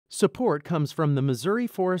Support comes from the Missouri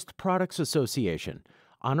Forest Products Association,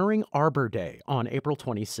 honoring Arbor Day on April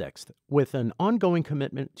 26th, with an ongoing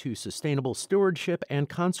commitment to sustainable stewardship and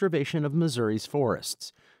conservation of Missouri's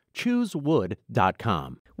forests.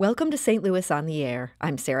 ChooseWood.com. Welcome to St. Louis on the Air.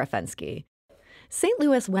 I'm Sarah Fensky. St.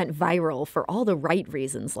 Louis went viral for all the right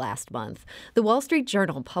reasons last month. The Wall Street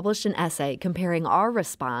Journal published an essay comparing our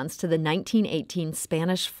response to the 1918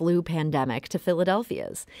 Spanish flu pandemic to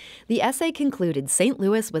Philadelphia's. The essay concluded St.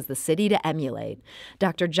 Louis was the city to emulate.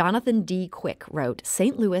 Dr. Jonathan D. Quick wrote,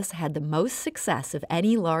 St. Louis had the most success of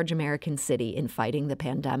any large American city in fighting the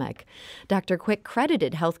pandemic. Dr. Quick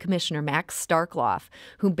credited Health Commissioner Max Starkloff,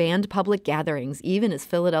 who banned public gatherings even as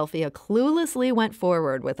Philadelphia cluelessly went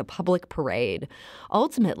forward with a public parade.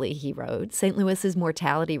 Ultimately, he wrote, St. Louis's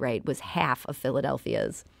mortality rate was half of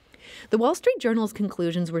Philadelphia's. The Wall Street Journal's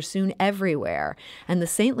conclusions were soon everywhere, and the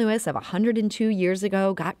St. Louis of 102 years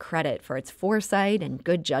ago got credit for its foresight and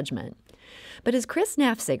good judgment. But as Chris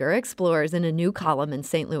Naffziger explores in a new column in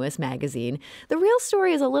St. Louis Magazine, the real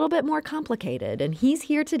story is a little bit more complicated, and he's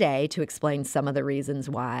here today to explain some of the reasons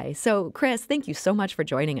why. So, Chris, thank you so much for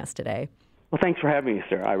joining us today. Well, thanks for having me,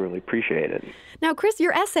 sir. I really appreciate it. Now, Chris,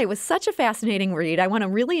 your essay was such a fascinating read. I want to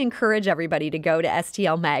really encourage everybody to go to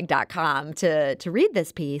stlmag.com to read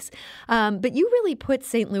this piece. But you really put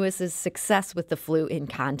St. Louis's success with the flu in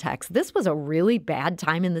context. This was a really bad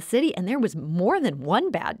time in the city, and there was more than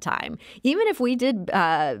one bad time. Even if we did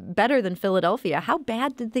better than Philadelphia, how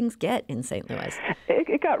bad did things get in St. Louis?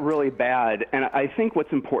 It got really bad, and I think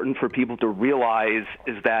what's important for people to realize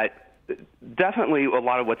is that definitely a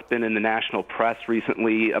lot of what's been in the national press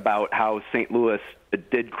recently about how St. Louis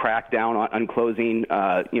did crack down on closing,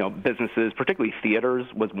 businesses, particularly theaters,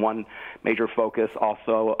 was one major focus.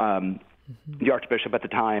 Also, the Archbishop at the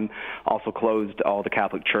time also closed all the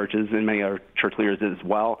Catholic churches, and many other church leaders did as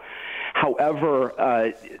well.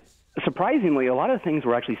 However, surprisingly, a lot of things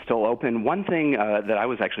were actually still open. One thing that I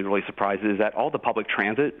was actually really surprised is that all the public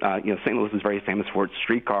transit, St. Louis is very famous for its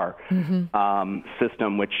streetcar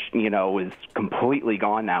system, which, is completely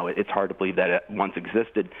gone now. It's hard to believe that it once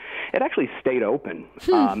existed. It actually stayed open.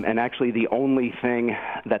 And actually the only thing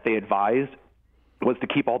that they advised was to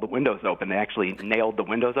keep all the windows open. They actually nailed the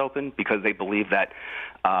windows open because they believed that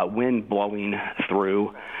wind blowing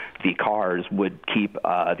through the cars would keep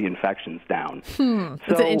the infections down.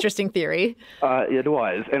 That's an interesting theory. It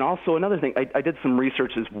was. And also another thing, I did some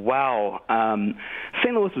research as well.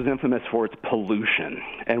 St. Louis was infamous for its pollution.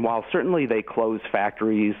 And while certainly they closed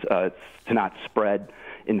factories to not spread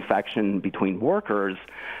infection between workers,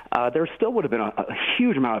 there still would have been a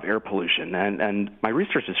huge amount of air pollution. And my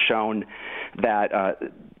research has shown that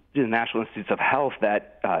the National Institutes of Health,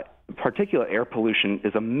 that particulate air pollution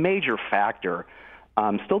is a major factor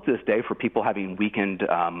still to this day for people having weakened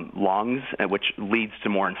lungs, which leads to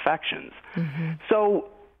more infections. So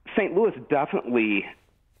St. Louis definitely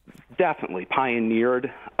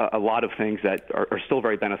pioneered a lot of things that are still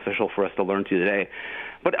very beneficial for us to learn to today.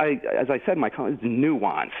 But as I said, my comment is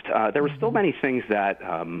nuanced. There were still many things that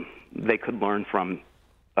they could learn from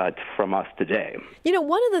us today.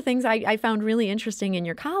 One of the things I found really interesting in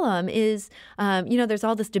your column is, there's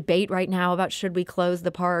all this debate right now about should we close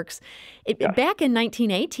the parks. Back in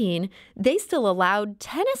 1918, they still allowed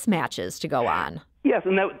tennis matches to go on. Yes,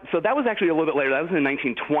 and that was actually a little bit later. That was in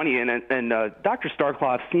 1920, and Dr.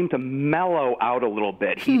 Starkloff seemed to mellow out a little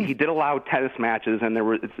bit. He did allow tennis matches, and there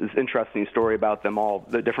was this interesting story about them all,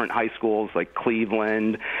 the different high schools like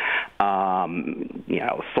Cleveland, Soldan.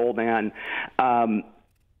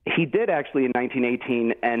 He did actually in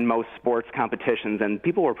 1918 end most sports competitions, and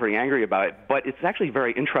people were pretty angry about it. But it's actually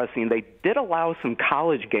very interesting. They did allow some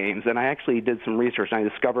college games, and I actually did some research, and I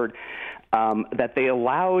discovered that they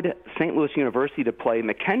allowed St. Louis University to play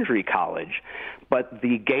McKendree College, but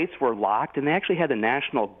the gates were locked, and they actually had the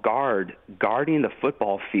National Guard guarding the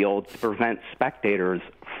football field to prevent spectators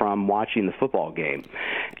from watching the football game.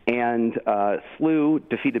 And SLU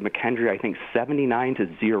defeated McKendree, I think,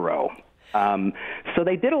 79-0. So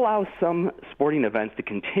they did allow some sporting events to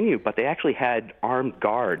continue, but they actually had armed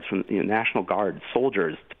guards from National Guard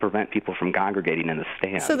soldiers to prevent people from congregating in the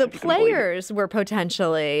stands. So the players were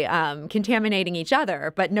potentially contaminating each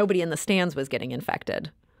other, but nobody in the stands was getting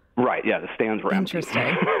infected. Right, yeah, the stands were empty.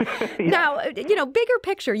 Interesting. Now, bigger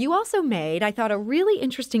picture, you also made, I thought, a really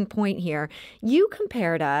interesting point here. You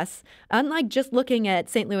compared us, unlike just looking at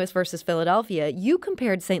St. Louis versus Philadelphia, you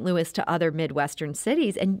compared St. Louis to other Midwestern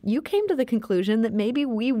cities, and you came to the conclusion that maybe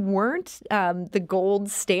we weren't the gold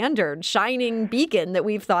standard, shining beacon that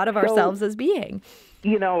we've thought of ourselves as being.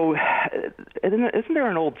 You know, isn't there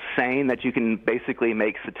an old saying that you can basically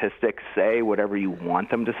make statistics say whatever you want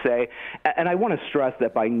them to say? And I want to stress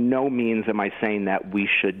that by no means am I saying that we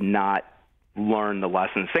should not learn the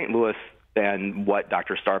lesson. St. Louis and what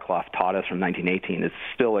Dr. Starkloff taught us from 1918 is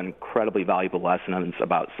still an incredibly valuable lesson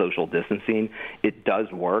about social distancing. It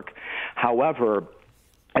does work. However,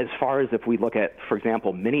 as far as if we look at, for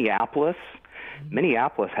example, Minneapolis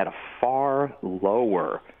had a far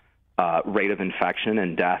lower rate of infection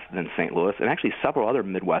and death than St. Louis, and actually several other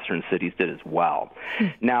Midwestern cities did as well.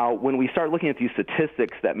 Now, when we start looking at these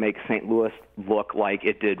statistics that make St. Louis look like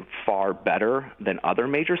it did far better than other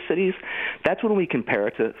major cities, that's when we compare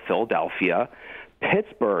it to Philadelphia.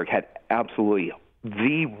 Pittsburgh had absolutely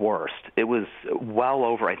the worst. It was well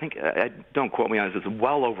over, I think, don't quote me on this, it was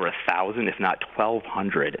well over 1,000, if not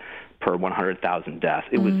 1,200 per 100,000 deaths.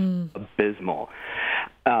 It was abysmal.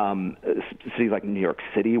 Cities like New York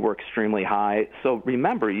City were extremely high. So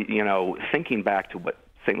remember, you know, thinking back to what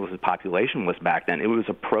St. Louis's population was back then, it was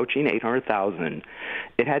approaching 800,000.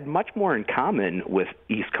 It had much more in common with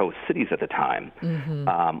East Coast cities at the time,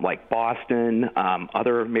 like Boston,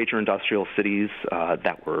 other major industrial cities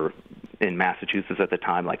that were in Massachusetts at the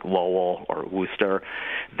time, like Lowell or Worcester.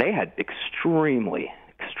 They had extremely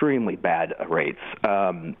bad rates.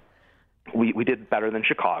 We did better than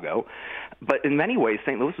Chicago, but in many ways,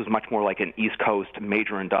 St. Louis was much more like an East Coast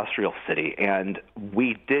major industrial city, and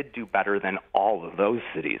we did do better than all of those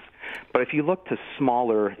cities. But if you look to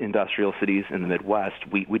smaller industrial cities in the Midwest,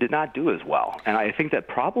 we did not do as well, and I think that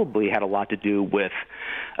probably had a lot to do with,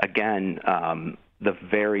 again, the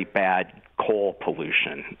very bad coal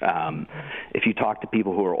pollution. If you talk to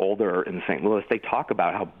people who are older in St. Louis, they talk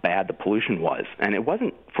about how bad the pollution was. And it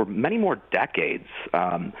wasn't for many more decades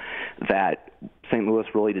that St. Louis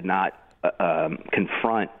really did not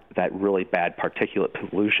confront that really bad particulate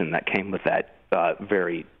pollution that came with that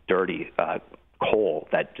very dirty coal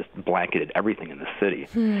that just blanketed everything in the city.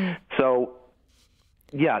 So,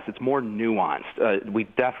 yes, it's more nuanced.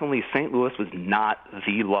 St. Louis was not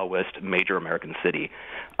the lowest major American city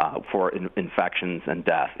for infections and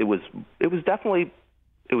death. It was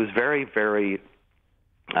very, very,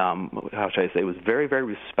 how should I say, it was very, very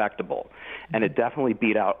respectable. And it definitely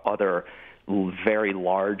beat out other very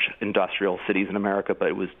large industrial cities in America, but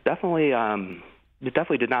it definitely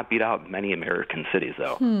did not beat out many American cities,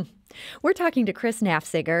 though. We're talking to Chris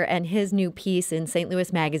Naffziger and his new piece in St.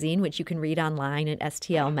 Louis Magazine, which you can read online at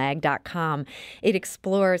stlmag.com. It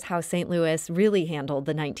explores how St. Louis really handled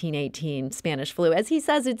the 1918 Spanish flu. As he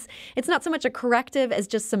says, it's not so much a corrective as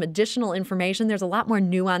just some additional information. There's a lot more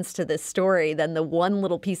nuance to this story than the one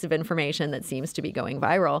little piece of information that seems to be going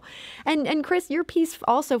viral. And Chris, your piece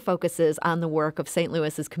also focuses on the work of St.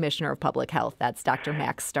 Louis's Commissioner of Public Health. That's Dr.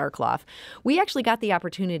 Max Starkloff. We actually got the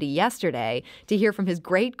opportunity yesterday to hear from his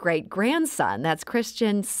great-grandson. That's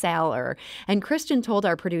Christian Saller. And Christian told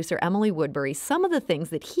our producer, Emily Woodbury, some of the things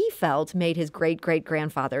that he felt made his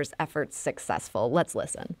great-great-grandfather's efforts successful. Let's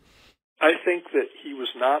listen. I think that he was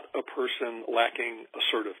not a person lacking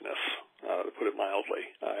assertiveness, to put it mildly.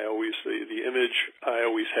 The image I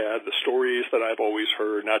always had, the stories that I've always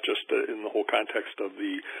heard, not just in the whole context of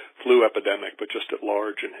the flu epidemic, but just at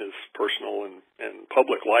large in his personal and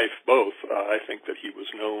public life both, I think that he was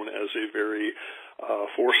known as a very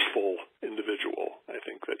forceful individual. I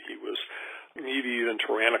think that he was maybe even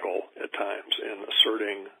tyrannical at times in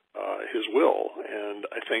asserting his will, and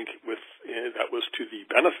I think that was to the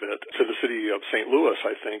benefit to the city of St. Louis,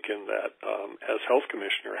 I think, in that as health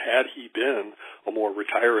commissioner, had he been a more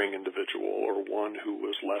retiring individual or one who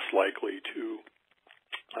was less likely to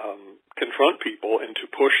confront people and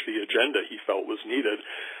to push the agenda he felt was needed,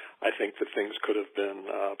 I think that things could have been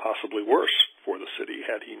possibly worse for the city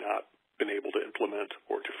had he not been able to implement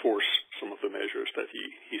or to force some of the measures that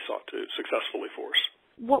he sought to successfully force.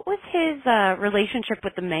 What was his relationship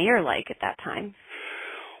with the mayor like at that time?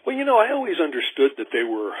 Well, I always understood that they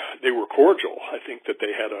were cordial. I think that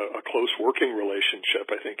they had a close working relationship.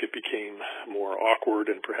 I think it became more awkward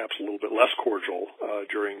and perhaps a little bit less cordial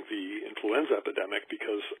during the influenza epidemic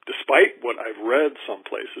because despite what I've read some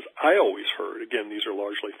places, I always heard, again, these are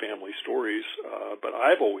largely family stories, but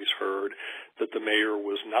I've always heard that the mayor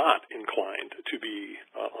was not inclined to be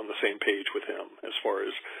on the same page with him as far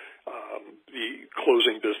as the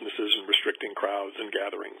closing businesses and restricting crowds and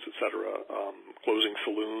gatherings, et cetera, closing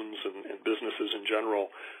saloons and businesses in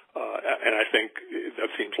general. And I think that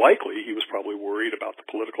seems likely. He was probably worried about the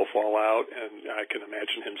political fallout, and I can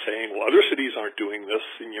imagine him saying, well, other cities aren't doing this,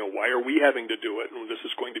 and, why are we having to do it? And this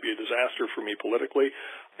is going to be a disaster for me politically.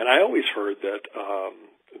 And I always heard that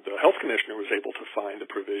the health commissioner was able to find a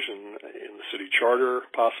provision in the city charter,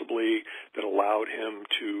 possibly, that allowed him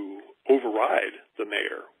to override the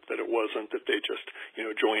mayor, that it wasn't that they just,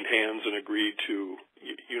 joined hands and agreed to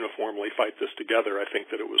uniformly fight this together. I think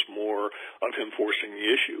that it was more of him forcing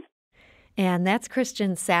the issue. And that's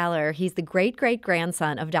Christian Saller. He's the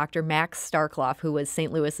great-great-grandson of Dr. Max Starkloff, who was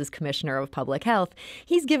St. Louis's commissioner of public health.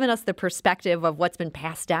 He's given us the perspective of what's been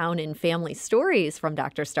passed down in family stories from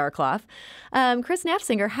Dr. Starkloff. Chris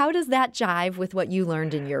Naffziger, how does that jive with what you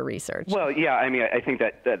learned in your research? Well, yeah, I think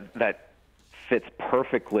that fits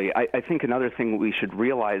perfectly. I think another thing we should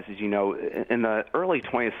realize is, in the early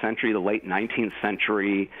 20th century, the late 19th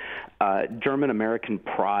century, German-American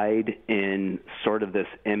pride in sort of this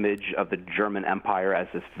image of the German Empire as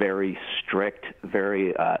this very strict,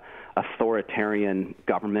 very authoritarian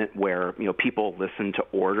government where, people listen to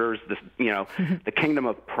orders. This, the Kingdom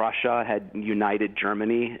of Prussia had united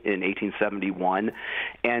Germany in 1871.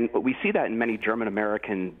 And we see that in many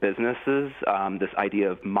German-American businesses, this idea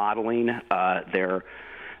of modeling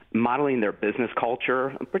their business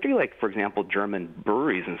culture, particularly, for example, German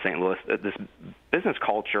breweries in St. Louis. This business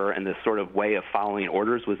culture and this sort of way of following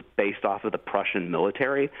orders was based off of the Prussian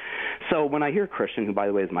military. So when I hear Christian, who, by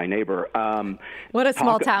the way, is my neighbor. What a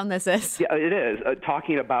small town this is. Yeah, it is.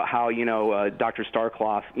 Talking about how, Dr.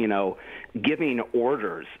 Starkloff, giving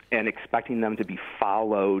orders and expecting them to be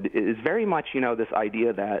followed is very much, this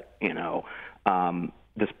idea that,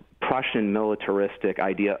 this Prussian militaristic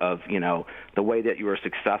idea of, the way that you are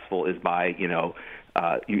successful is by, you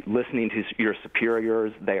listening to your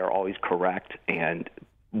superiors. They are always correct, and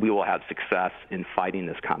we will have success in fighting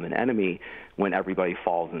this common enemy when everybody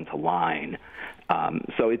falls into line.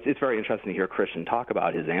 So it's very interesting to hear Christian talk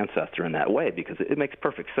about his ancestor in that way, because it makes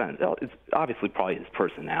perfect sense. It's obviously probably his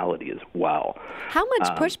personality as well. How much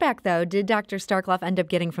pushback, though, did Dr. Starkloff end up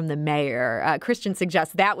getting from the mayor? Christian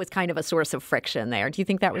suggests that was kind of a source of friction there. Do you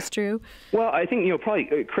think that was true? Well, I think,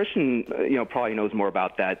 probably Christian, probably knows more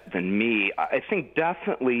about that than me. I think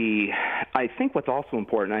definitely, what's also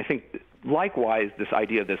important, I think likewise, this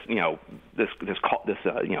idea of this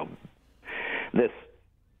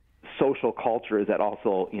social culture is that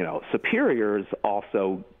also, superiors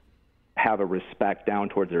also have a respect down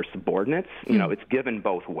towards their subordinates. It's given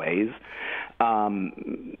both ways.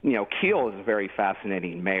 Kiel is a very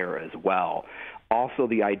fascinating mayor as well. Also,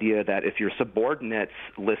 the idea that if your subordinates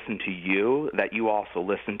listen to you, that you also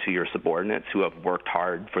listen to your subordinates who have worked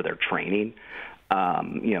hard for their training.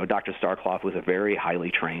 Dr. Starkloff was a very highly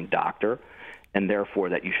trained doctor, and therefore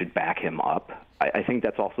that you should back him up. I think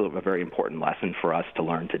that's also a very important lesson for us to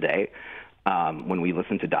learn today when we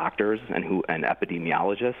listen to doctors and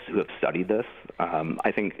epidemiologists who have studied this.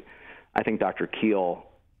 I think Mayor Kiel,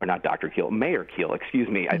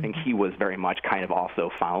 I think he was very much kind of also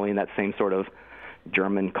following that same sort of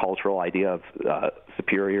German cultural idea of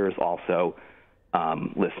superiors also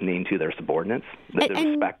listening to their subordinates. The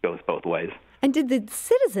respect goes both ways. And did the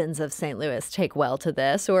citizens of St. Louis take well to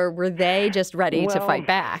this, or were they just ready to fight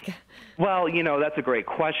back? Well, that's a great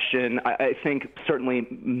question. I think certainly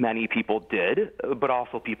many people did, but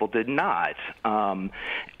also people did not.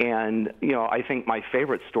 And I think my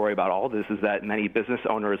favorite story about all this is that many business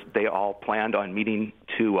owners, they all planned on meeting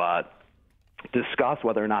to discuss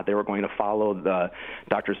whether or not they were going to follow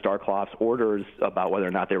Dr. Starkloff's orders about whether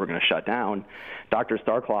or not they were going to shut down. Dr.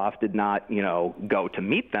 Starkloff did not, go to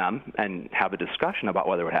meet them and have a discussion about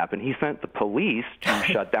whether it would happen. He sent the police to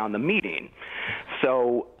shut down the meeting.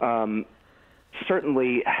 So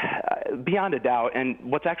certainly, beyond a doubt, and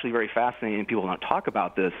what's actually very fascinating, and people don't talk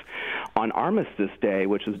about this, on Armistice Day,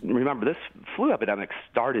 which is, remember, this flu epidemic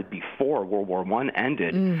started before World War I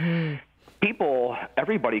ended. Mm-hmm.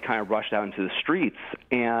 Everybody kind of rushed out into the streets,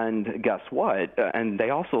 and guess what? And they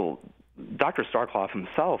also, Dr. Starkloff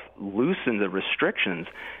himself loosened the restrictions,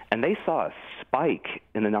 and they saw a spike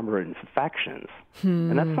in the number of infections.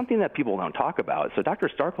 And that's something that people don't talk about. So Dr.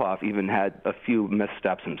 Starkloff even had a few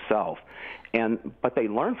missteps himself, but they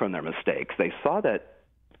learned from their mistakes. They saw that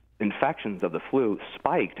infections of the flu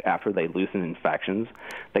spiked after they loosened infections.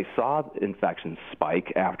 They saw infections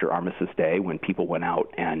spike after Armistice Day when people went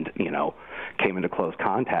out and, came into close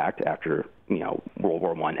contact after, World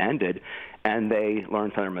War I ended. And they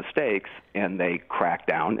learned from their mistakes, and they cracked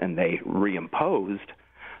down, and they reimposed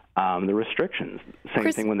the restrictions.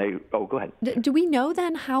 Same thing when they... Oh, go ahead. Do we know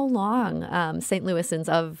then how long St. Louisans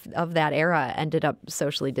of that era ended up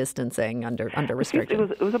socially distancing under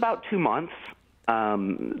restrictions? It was about 2 months.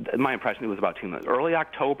 My impression, it was about 2 months. Early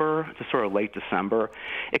October to sort of late December.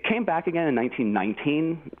 It came back again in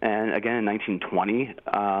 1919 and again in 1920.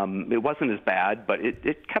 It wasn't as bad, but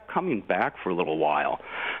it kept coming back for a little while.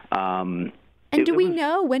 And do we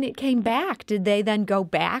know when it came back? Did they then go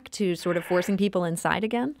back to sort of forcing people inside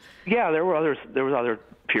again? Yeah, there was other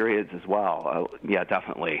periods as well. Yeah,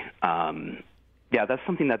 definitely. Yeah, that's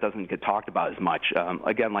something that doesn't get talked about as much.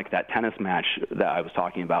 Again, like that tennis match that I was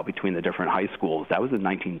talking about between the different high schools, that was in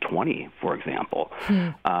 1920, for example.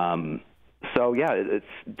 So yeah,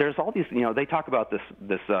 there's all these. They talk about this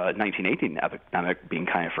 1918 epidemic being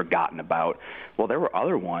kind of forgotten about. Well, there were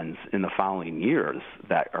other ones in the following years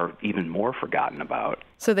that are even more forgotten about.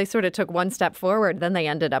 So they sort of took one step forward, then they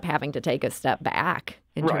ended up having to take a step back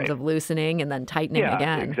in terms of loosening and then tightening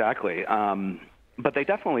again. Yeah, exactly. But they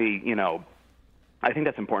definitely, I think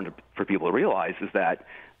that's important for people to realize is that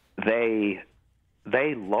they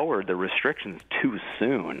lowered the restrictions too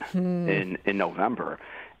soon in November,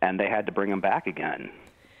 and they had to bring them back again.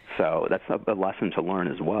 So that's a lesson to learn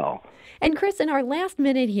as well. And Chris, in our last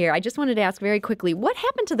minute here, I just wanted to ask very quickly, what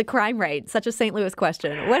happened to the crime rate? Such a St. Louis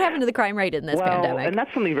question. What happened to the crime rate in this pandemic? And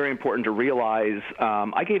that's something very important to realize.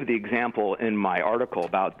 I gave the example in my article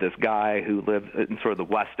about this guy who lived in sort of the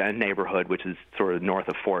West End neighborhood, which is sort of north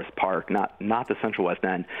of Forest Park, not the Central West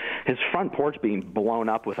End. His front porch being blown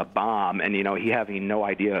up with a bomb, and he having no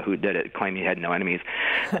idea who did it, claiming he had no enemies.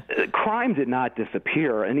 Crime did not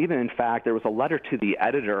disappear, and even in fact, there was a letter to the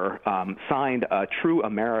editor signed a True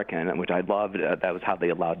American, which I loved. That was how they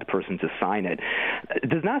allowed the person to sign it. It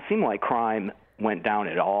does not seem like crime went down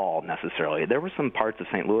at all necessarily. There were some parts of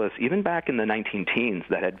St. Louis, even back in the 19-teens,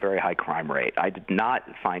 that had very high crime rate. I did not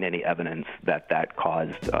find any evidence that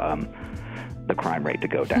caused the crime rate to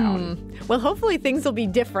go down. Well, hopefully things will be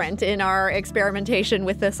different in our experimentation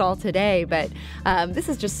with this all today, but this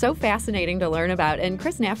is just so fascinating to learn about. And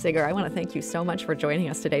Chris Naffziger, I want to thank you so much for joining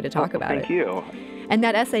us today to talk about it. Thank you. And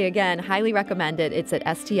that essay, again, highly recommended. It's at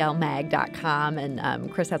stlmag.com,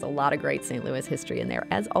 and Chris has a lot of great St. Louis history in there,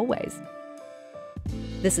 as always.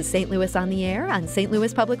 This is St. Louis on the Air on St.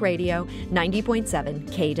 Louis Public Radio, 90.7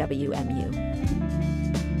 KWMU.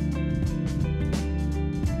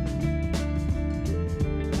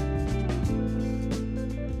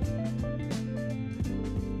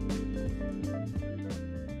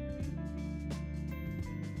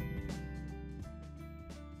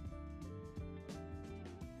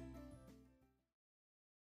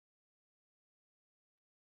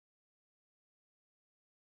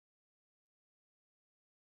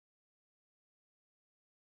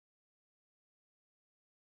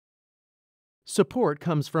 Support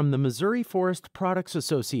comes from the Missouri Forest Products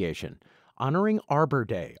Association, honoring Arbor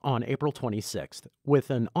Day on April 26th, with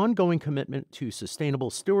an ongoing commitment to sustainable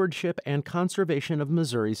stewardship and conservation of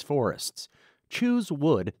Missouri's forests.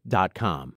 ChooseWood.com.